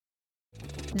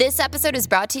This episode is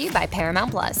brought to you by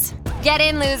Paramount Plus. Get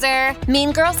in, loser!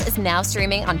 Mean Girls is now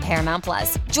streaming on Paramount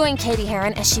Plus. Join Katie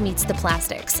Heron as she meets the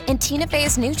plastics in Tina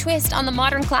Fey's new twist on the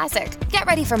modern classic. Get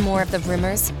ready for more of the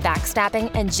rumors,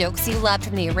 backstabbing, and jokes you loved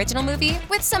from the original movie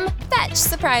with some fetch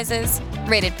surprises.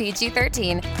 Rated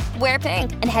PG-13. Wear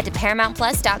pink and head to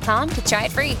ParamountPlus.com to try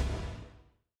it free.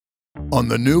 On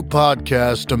the new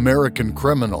podcast, American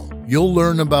Criminal, you'll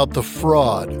learn about the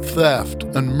fraud, theft,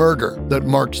 and murder that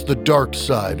marks the dark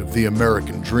side of the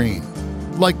American dream.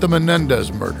 Like the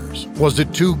Menendez murders. Was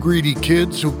it two greedy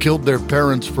kids who killed their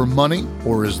parents for money,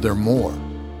 or is there more?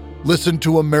 Listen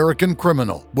to American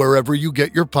Criminal wherever you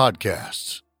get your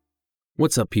podcasts.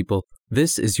 What's up, people?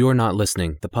 This is You're Not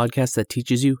Listening, the podcast that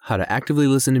teaches you how to actively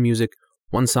listen to music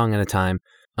one song at a time.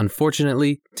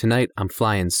 Unfortunately, tonight I'm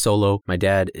flying solo. My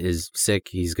dad is sick.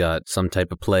 He's got some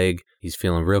type of plague. He's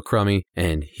feeling real crummy,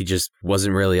 and he just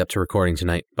wasn't really up to recording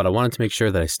tonight. But I wanted to make sure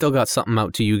that I still got something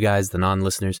out to you guys, the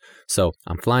non-listeners. So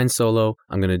I'm flying solo.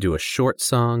 I'm going to do a short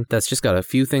song that's just got a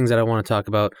few things that I want to talk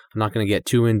about. I'm not going to get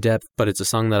too in-depth, but it's a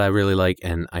song that I really like,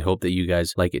 and I hope that you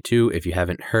guys like it too. If you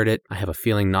haven't heard it, I have a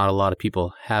feeling not a lot of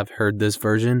people have heard this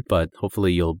version, but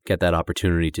hopefully you'll get that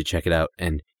opportunity to check it out,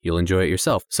 and you'll enjoy it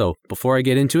yourself. So before I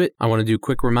get into it, I want to do a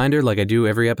quick reminder, like I do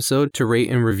every episode, to rate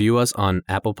and review us on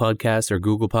Apple Podcasts or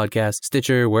Google Podcasts,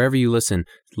 Stitcher, wherever you listen.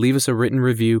 Leave us a written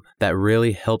review. That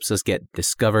really helps us get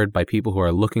discovered by people who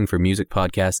are looking for music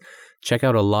podcasts. Check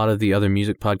out a lot of the other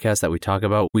music podcasts that we talk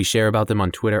about. We share about them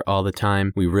on Twitter all the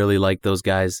time. We really like those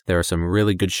guys. There are some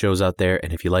really good shows out there,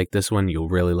 and if you like this one, you'll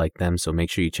really like them, so make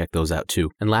sure you check those out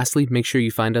too. And lastly, make sure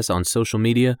you find us on social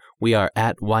media. We are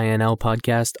at YNL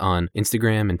Podcast on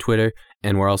Instagram and Twitter,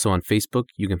 and we're also on Facebook.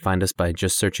 You can find us by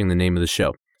just searching the name of the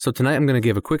show. So tonight I'm going to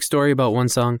give a quick story about one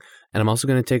song, and I'm also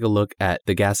going to take a look at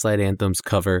the Gaslight Anthem's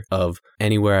cover of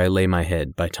Anywhere I Lay My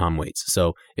Head by Tom Waits.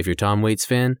 So if you're a Tom Waits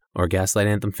fan or a Gaslight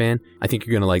Anthem fan, I think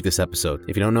you're going to like this episode.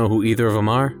 If you don't know who either of them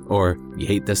are, or you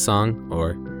hate this song,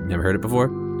 or never heard it before,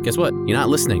 guess what? You're not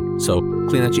listening. So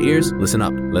clean out your ears, listen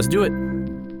up. Let's do it.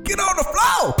 Get on the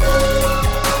floor!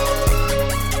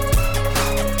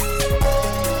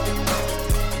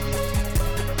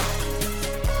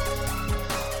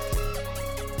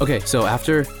 Okay, so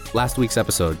after last week's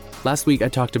episode, last week I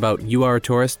talked about You Are a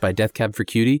Tourist by Death Cab for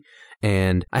Cutie,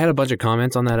 and I had a bunch of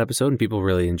comments on that episode, and people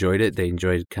really enjoyed it. They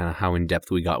enjoyed kind of how in-depth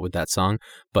we got with that song,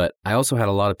 but I also had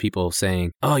a lot of people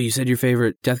saying, oh, you said your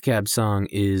favorite Death Cab song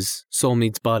is Soul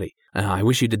Meets Body. I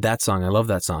wish you did that song. I love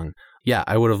that song. Yeah,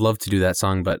 I would have loved to do that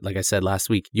song, but like I said last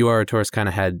week, You Are a Tourist kind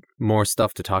of had more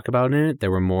stuff to talk about in it. There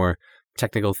were more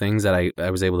technical things that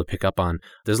I was able to pick up on.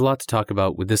 There's a lot to talk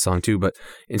about with this song too, but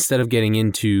instead of getting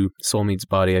into Soul Meets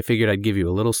Body, I figured I'd give you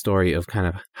a little story of kind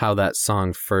of how that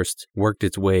song first worked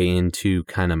its way into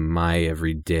kind of my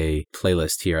everyday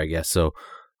playlist here, I guess. So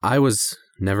I was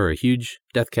never a huge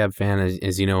Death Cab fan.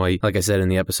 As you know, like I said in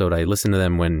the episode, I listened to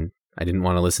them when I didn't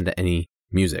want to listen to any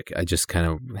music. I just kind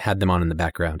of had them on in the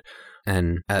background.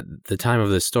 And at the time of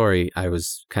this story, I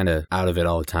was kind of out of it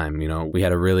all the time. You know, we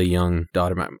had a really young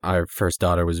daughter. Our first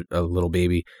daughter was a little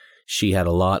baby. She had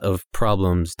a lot of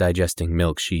problems digesting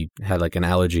milk. She had like an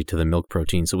allergy to the milk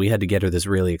protein. So we had to get her this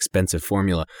really expensive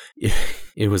formula.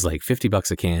 It was like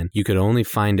 $50 a can. You could only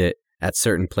find it at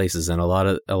certain places, and a lot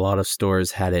of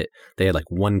stores had it. They had like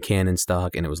one can in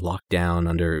stock, and it was locked down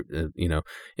under,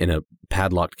 in a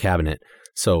padlocked cabinet.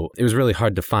 So it was really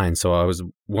hard to find. So I was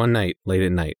one night, late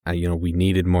at night, we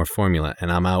needed more formula, and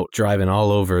I'm out driving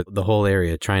all over the whole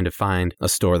area trying to find a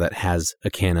store that has a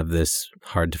can of this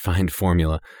hard to find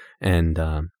formula. And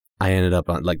I ended up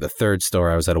on like the third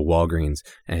store. I was at a Walgreens,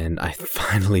 and I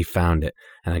finally found it,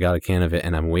 and I got a can of it,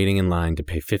 and I'm waiting in line to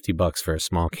pay $50 for a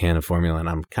small can of formula, and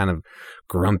I'm kind of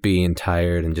grumpy and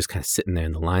tired and just kind of sitting there,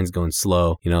 and the line's going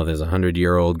slow. There's a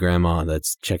 100-year-old grandma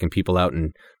that's checking people out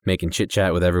and making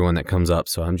chit-chat with everyone that comes up,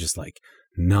 so I'm just like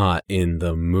not in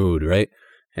the mood, right?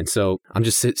 And so I'm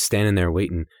just standing there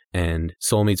waiting, and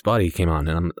Soul Meets Body came on,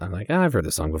 and I'm like, I've heard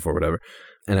this song before, whatever.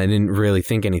 And I didn't really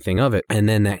think anything of it. And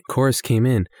then that chorus came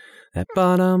in, that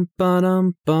ba-dum,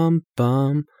 ba-dum, bum,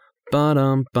 bum,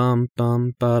 ba-dum, bum,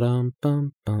 bum, ba-dum,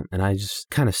 bum, bum. And I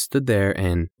just kind of stood there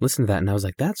and listened to that, and I was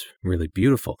like, that's really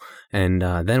beautiful. And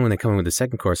then when they come in with the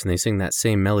second chorus and they sing that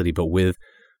same melody, but with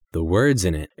the words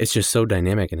in it, it's just so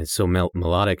dynamic and it's so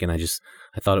melodic, and I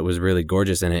thought it was really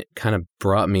gorgeous, and it kind of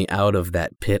brought me out of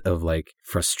that pit of like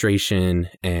frustration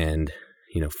and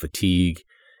fatigue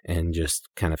and just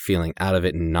kind of feeling out of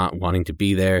it and not wanting to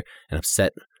be there and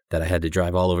upset that I had to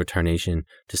drive all over Tarnation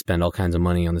to spend all kinds of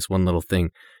money on this one little thing.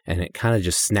 And it kind of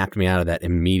just snapped me out of that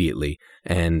immediately.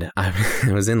 And I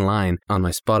was in line on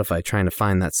my Spotify trying to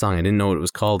find that song. I didn't know what it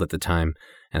was called at the time.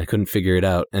 and I couldn't figure it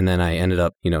out. And then I ended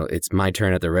up, it's my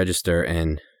turn at the register,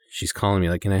 and she's calling me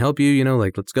like, can I help you?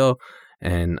 Like, let's go.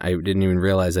 And I didn't even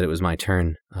realize that it was my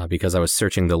turn because I was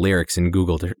searching the lyrics in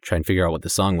Google to try and figure out what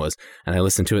the song was. And I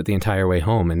listened to it the entire way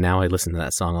home. And now I listen to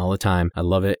that song all the time. I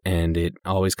love it. And it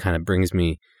always kind of brings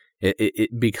me,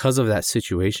 because of that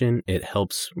situation, it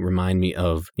helps remind me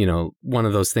of, one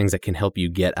of those things that can help you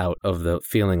get out of the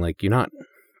feeling like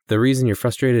the reason you're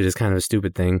frustrated is kind of a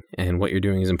stupid thing. And what you're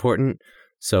doing is important.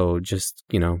 So just,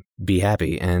 be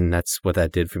happy. And that's what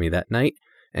that did for me that night.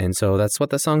 And so that's what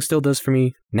that song still does for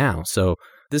me now. So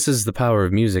this is the power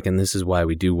of music, and this is why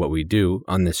we do what we do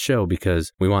on this show,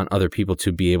 because we want other people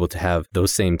to be able to have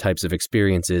those same types of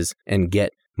experiences and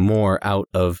get more out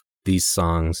of these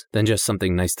songs than just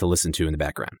something nice to listen to in the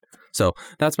background. So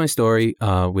that's my story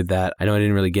with that. I know I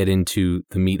didn't really get into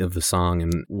the meat of the song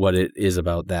and what it is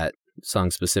about that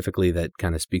song specifically that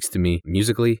kind of speaks to me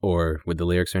musically or with the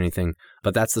lyrics or anything,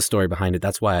 but that's the story behind it.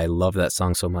 That's why I love that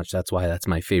song so much. That's why that's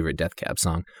my favorite Death Cab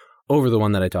song over the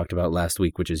one that I talked about last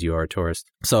week, which is You Are a Tourist.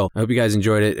 So I hope you guys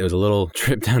enjoyed it. It was a little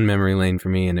trip down memory lane for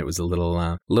me, and it was a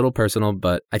little personal,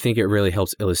 but I think it really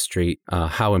helps illustrate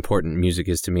how important music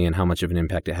is to me and how much of an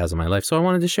impact it has on my life. So I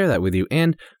wanted to share that with you.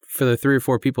 And for the 3 or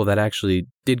 4 people that actually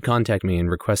did contact me and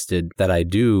requested that I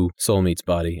do Soul Meets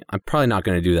Body, I'm probably not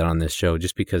going to do that on this show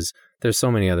just because there's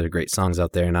so many other great songs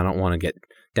out there, and I don't want to get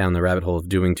down the rabbit hole of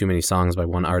doing too many songs by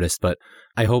one artist, but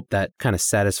I hope that kind of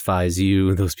satisfies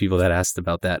you, those people that asked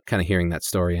about that, kind of hearing that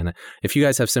story. And if you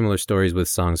guys have similar stories with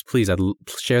songs, please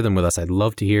share them with us. I'd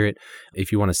love to hear it.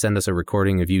 If you want to send us a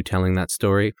recording of you telling that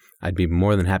story, I'd be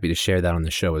more than happy to share that on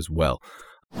the show as well.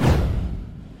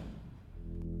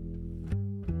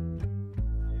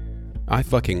 I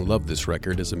Fucking Love This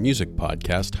Record is a music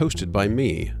podcast hosted by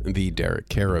me, the Derek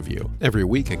Care of You. Every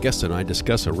week, a guest and I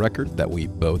discuss a record that we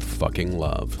both fucking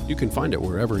love. You can find it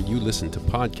wherever you listen to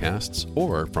podcasts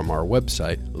or from our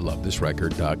website,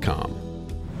 lovethisrecord.com.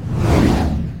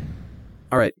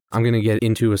 All right, I'm going to get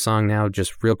into a song now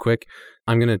just real quick.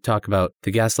 I'm going to talk about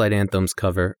the Gaslight Anthem's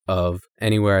cover of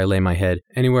Anywhere I Lay My Head.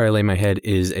 Anywhere I Lay My Head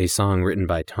is a song written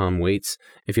by Tom Waits.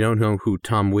 If you don't know who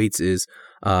Tom Waits is,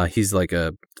 he's like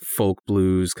a folk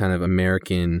blues kind of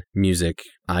American music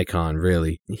icon,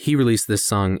 really. He released this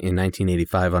song in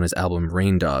 1985 on his album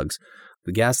Rain Dogs.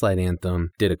 The Gaslight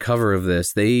Anthem did a cover of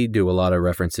this. They do a lot of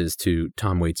references to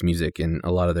Tom Waits' music in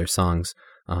a lot of their songs.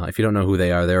 If you don't know who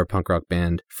they are, they're a punk rock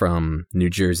band from New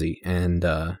Jersey, and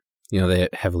they're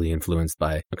heavily influenced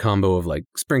by a combo of like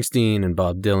Springsteen and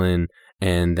Bob Dylan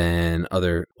and then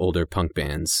other older punk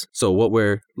bands. So what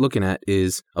we're looking at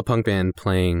is a punk band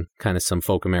playing kind of some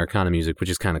folk Americana music, which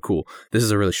is kind of cool. This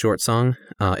is a really short song.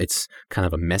 It's kind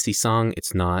of a messy song.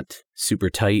 It's not super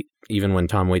tight. Even when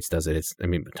Tom Waits does it,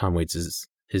 Tom Waits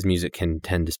his music can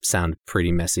tend to sound pretty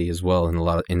messy as well in a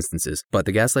lot of instances. But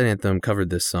the Gaslight Anthem covered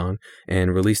this song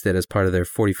and released it as part of their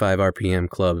 45 RPM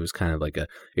club. It was kind of like a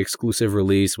exclusive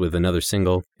release with another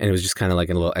single, and it was just kind of like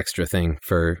a little extra thing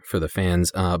for the fans.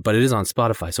 But it is on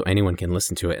Spotify, so anyone can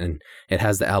listen to it, and it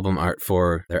has the album art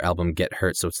for their album Get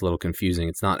Hurt, so it's a little confusing.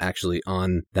 It's not actually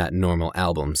on that normal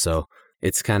album, so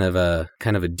it's kind of a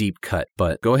deep cut.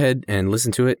 But go ahead and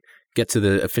listen to it. Get to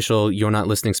the official You're Not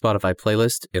Listening Spotify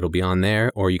playlist. It'll be on there,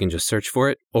 or you can just search for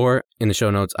it. Or in the show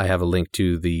notes, I have a link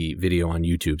to the video on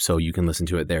YouTube, so you can listen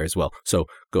to it there as well. So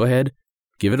go ahead,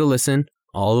 give it a listen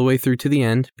all the way through to the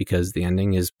end, because the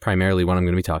ending is primarily what I'm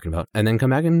going to be talking about. And then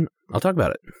come back and I'll talk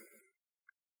about it.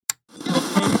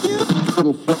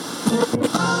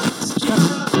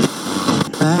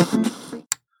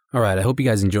 All right, I hope you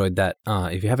guys enjoyed that.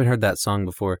 If you haven't heard that song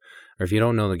before, or if you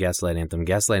don't know the Gaslight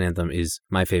Anthem is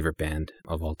my favorite band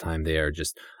of all time. They are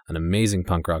just an amazing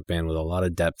punk rock band with a lot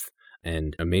of depth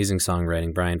and amazing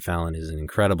songwriting. Brian Fallon is an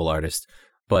incredible artist,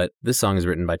 but this song is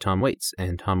written by Tom Waits,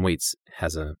 and Tom Waits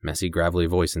has a messy, gravelly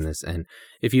voice in this. And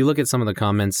if you look at some of the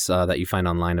comments that you find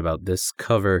online about this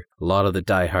cover, a lot of the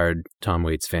diehard Tom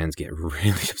Waits fans get really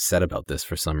upset about this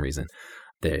for some reason.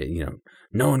 They,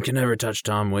 no one can ever touch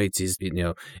Tom Waits. He's,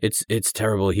 it's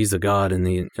terrible. He's a god,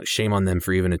 and shame on them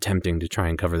for even attempting to try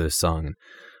and cover this song.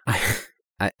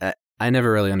 And I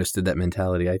never really understood that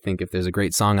mentality. I think if there's a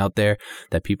great song out there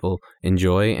that people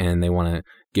enjoy and they want to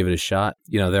give it a shot,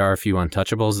 there are a few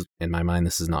untouchables. In my mind,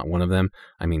 this is not one of them.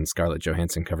 Scarlett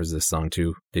Johansson covers this song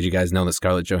too. Did you guys know that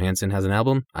Scarlett Johansson has an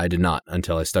album? I did not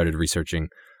until I started researching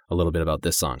a little bit about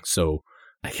this song. So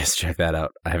I guess check that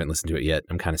out. I haven't listened to it yet.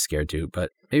 I'm kind of scared to, but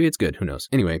maybe it's good. Who knows?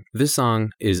 Anyway, this song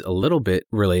is a little bit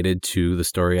related to the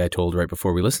story I told right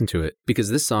before we listened to it, because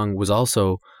this song was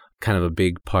also kind of a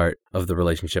big part of the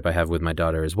relationship I have with my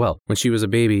daughter as well. When she was a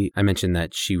baby, I mentioned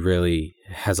that she really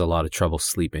has a lot of trouble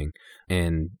sleeping.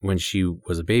 And when she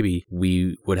was a baby,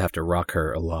 we would have to rock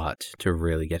her a lot to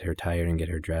really get her tired and get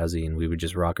her drowsy. And we would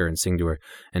just rock her and sing to her.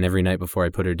 And every night before I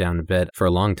put her down to bed, for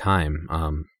a long time,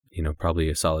 probably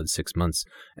a solid 6 months,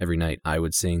 every night I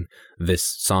would sing this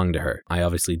song to her. I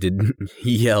obviously didn't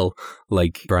yell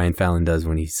like Brian Fallon does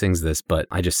when he sings this, but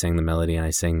I just sang the melody and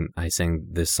I sang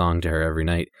this song to her every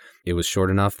night. It was short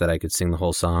enough that I could sing the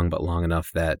whole song, but long enough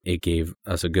that it gave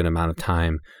us a good amount of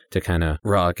time to kind of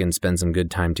rock and spend some good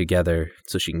time together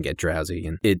so she can get drowsy.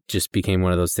 And it just became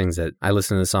one of those things that I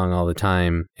listen to the song all the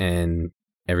time, and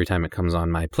every time it comes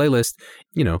on my playlist,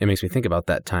 it makes me think about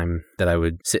that time that I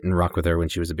would sit and rock with her when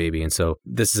she was a baby. And so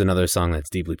this is another song that's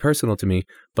deeply personal to me.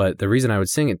 But the reason I would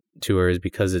sing it to her is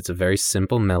because it's a very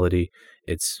simple melody.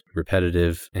 It's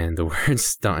repetitive, and the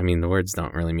words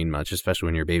don't really mean much, especially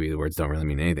when you're a baby. The words don't really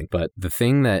mean anything. But the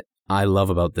thing that I love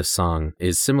about this song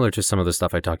is similar to some of the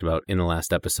stuff I talked about in the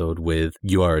last episode with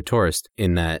You Are a Tourist,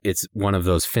 in that it's one of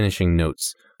those finishing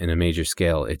notes in a major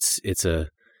scale.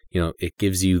 It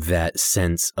gives you that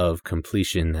sense of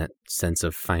completion, that sense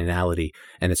of finality.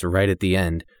 And it's right at the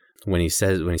end when he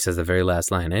says the very last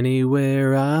line,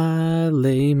 anywhere I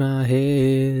lay my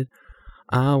head,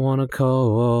 I want to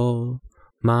call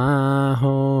my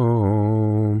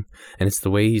home. And it's the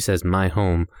way he says my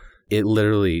home. It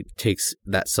literally takes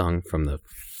that song from the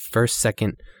first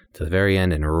second to the very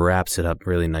end and wraps it up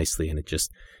really nicely. And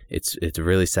it's a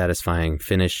really satisfying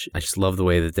finish. I just love the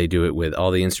way that they do it with all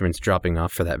the instruments dropping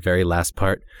off for that very last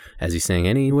part as he's saying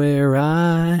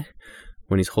anywhere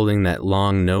when he's holding that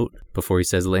long note before he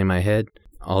says lay my head,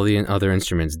 all the other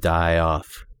instruments die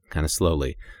off kind of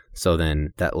slowly. So then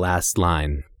that last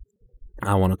line,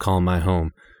 I want to call my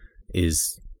home,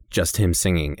 is just him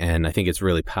singing. And I think it's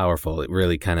really powerful. It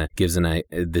really kind of gives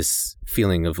this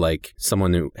feeling of like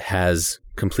someone who has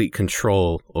complete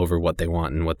control over what they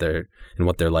want and what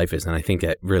their life is. And I think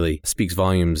that really speaks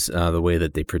volumes, the way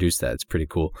that they produce that. It's pretty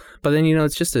cool. But then,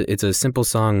 it's a simple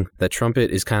song. That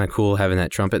trumpet is kind of cool, having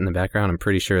that trumpet in the background. I'm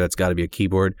pretty sure that's got to be a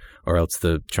keyboard, or else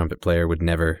the trumpet player would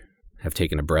never have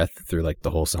taken a breath through like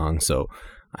the whole song. So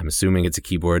I'm assuming it's a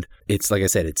keyboard. It's, like I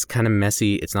said, it's kind of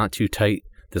messy. It's not too tight.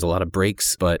 There's a lot of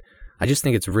breaks, but I just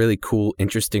think it's a really cool,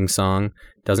 interesting song.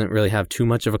 Doesn't really have too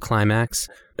much of a climax.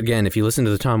 Again, if you listen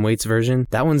to the Tom Waits version,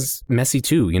 that one's messy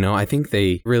too. I think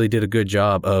they really did a good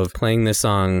job of playing this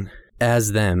song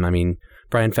as them. I mean,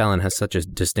 Brian Fallon has such a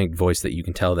distinct voice that you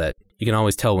can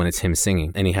always tell when it's him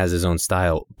singing, and he has his own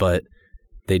style, but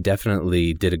they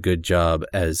definitely did a good job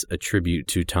as a tribute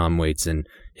to Tom Waits and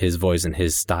his voice and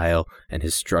his style and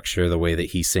his structure, the way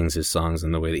that he sings his songs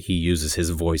and the way that he uses his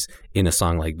voice in a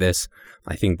song like this.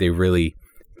 I think they really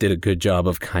did a good job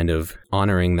of kind of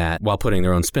honoring that while putting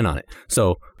their own spin on it.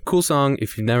 So, cool song.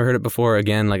 If you've never heard it before,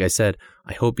 again, like I said,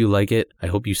 I hope you like it. I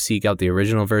hope you seek out the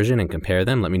original version and compare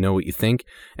them. Let me know what you think.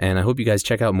 And I hope you guys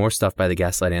check out more stuff by the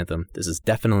Gaslight Anthem. This is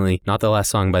definitely not the last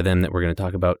song by them that we're going to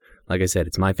talk about. Like I said,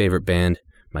 it's my favorite band.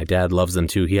 My dad loves them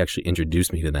too. He actually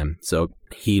introduced me to them, so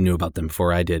he knew about them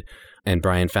before I did. And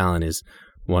Brian Fallon is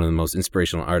one of the most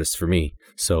inspirational artists for me.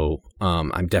 So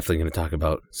I'm definitely going to talk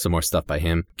about some more stuff by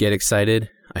him. Get excited.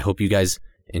 I hope you guys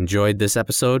enjoyed this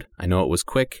episode. I know it was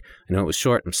quick. I know it was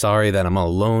short. I'm sorry that I'm all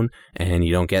alone and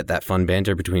you don't get that fun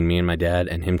banter between me and my dad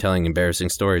and him telling embarrassing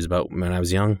stories about when I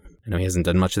was young. I know he hasn't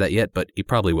done much of that yet, but he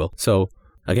probably will. So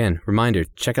again, reminder,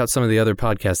 check out some of the other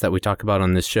podcasts that we talk about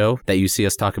on this show that you see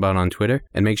us talk about on Twitter,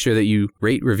 and make sure that you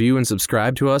rate, review, and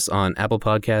subscribe to us on Apple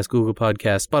Podcasts, Google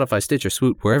Podcasts, Spotify, Stitcher,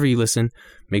 Swoop, wherever you listen.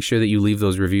 Make sure that you leave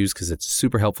those reviews because it's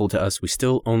super helpful to us. We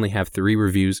still only have 3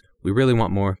 reviews. We really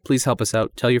want more. Please help us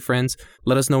out. Tell your friends.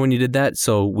 Let us know when you did that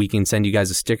so we can send you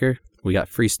guys a sticker. We got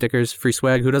free stickers, free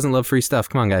swag. Who doesn't love free stuff?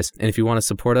 Come on, guys. And if you want to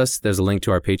support us, there's a link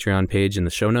to our Patreon page in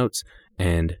the show notes.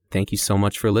 And thank you so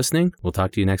much for listening. We'll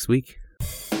talk to you next week.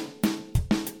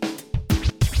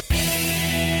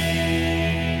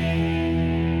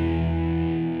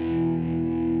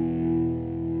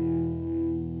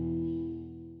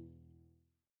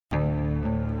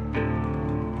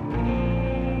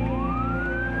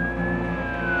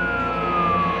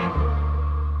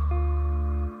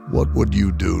 What would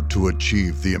you do to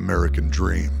achieve the American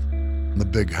dream? The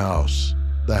big house,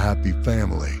 the happy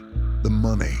family, the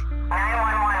money.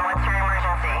 911, what's your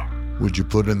emergency? Would you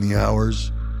put in the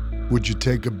hours? Would you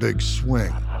take a big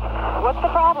swing? What's the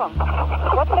problem?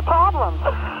 What's the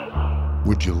problem?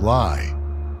 Would you lie?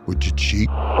 Would you cheat?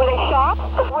 Would I shop?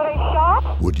 Would I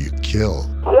shop? Would you kill?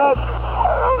 Yes.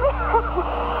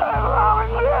 My mom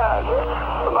and dad.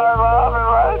 My mom and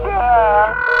my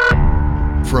dad.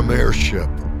 From Airship,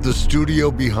 the studio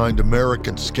behind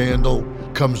American Scandal,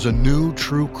 comes a new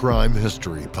true crime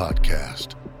history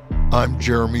podcast. I'm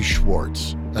Jeremy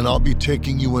Schwartz, and I'll be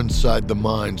taking you inside the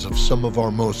minds of some of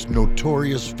our most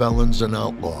notorious felons and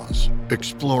outlaws,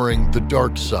 exploring the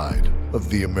dark side of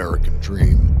the American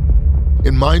dream.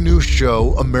 In my new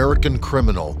show, American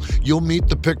Criminal, you'll meet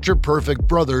the picture-perfect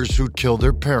brothers who'd kill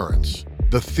their parents,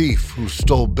 the thief who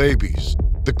stole babies,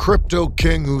 the crypto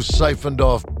king who siphoned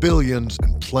off billions,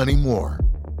 and plenty more.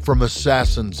 From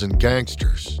assassins and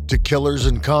gangsters to killers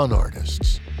and con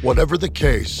artists. Whatever the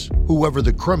case, whoever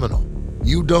the criminal,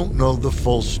 you don't know the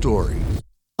full story.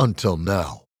 Until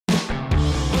now.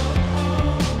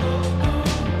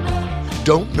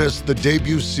 Don't miss the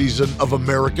debut season of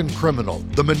American Criminal,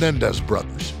 The Menendez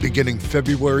Brothers, beginning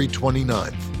February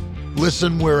 29th.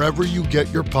 Listen wherever you get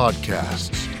your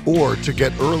podcasts, or to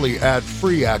get early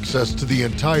ad-free access to the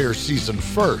entire season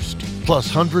first, plus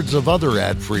hundreds of other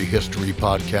ad-free history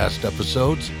podcast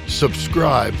episodes,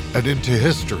 subscribe at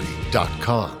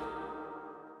intohistory.com.